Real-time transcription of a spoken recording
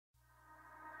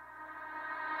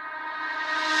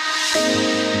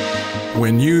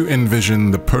When you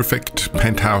envision the perfect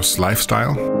penthouse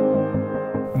lifestyle,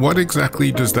 what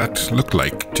exactly does that look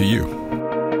like to you?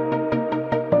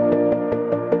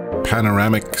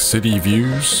 Panoramic city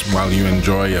views while you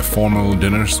enjoy a formal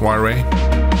dinner soiree?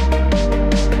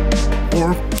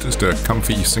 Or just a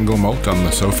comfy single malt on the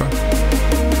sofa?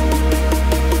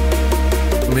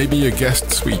 Maybe a guest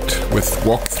suite with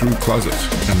walk-through closet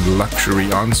and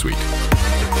luxury ensuite,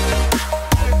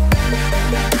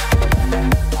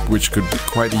 which could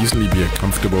quite easily be a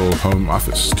comfortable home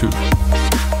office too.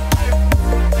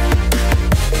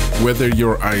 Whether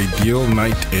your ideal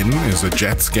night in is a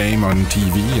Jets game on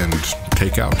TV and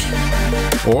takeout,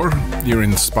 or you're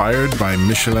inspired by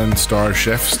Michelin star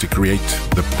chefs to create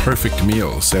the perfect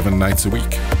meal 7 nights a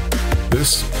week,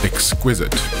 this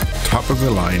exquisite,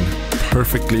 top-of-the-line,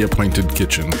 perfectly appointed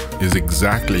kitchen is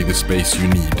exactly the space you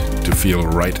need to feel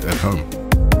right at home.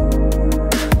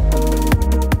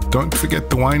 Don't forget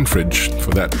the wine fridge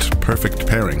for that perfect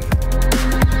pairing.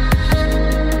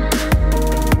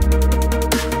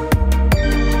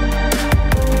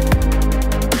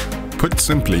 Put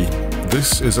simply,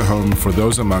 this is a home for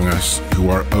those among us who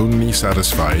are only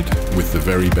satisfied with the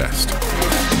very best.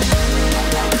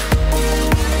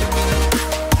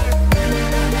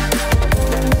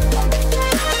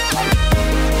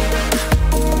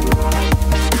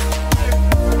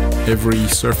 Every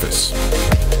surface,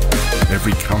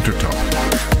 every countertop,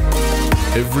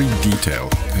 every detail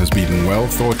has been well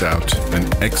thought out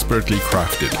and expertly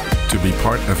crafted to be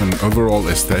part of an overall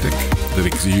aesthetic that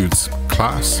exudes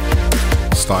class,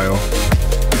 style,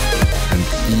 and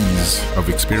ease of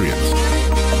experience.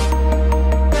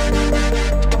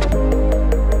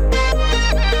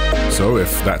 So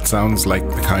if that sounds like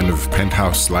the kind of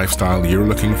penthouse lifestyle you're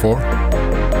looking for,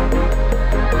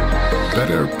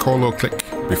 better call or click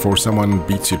before someone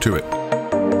beats you to it.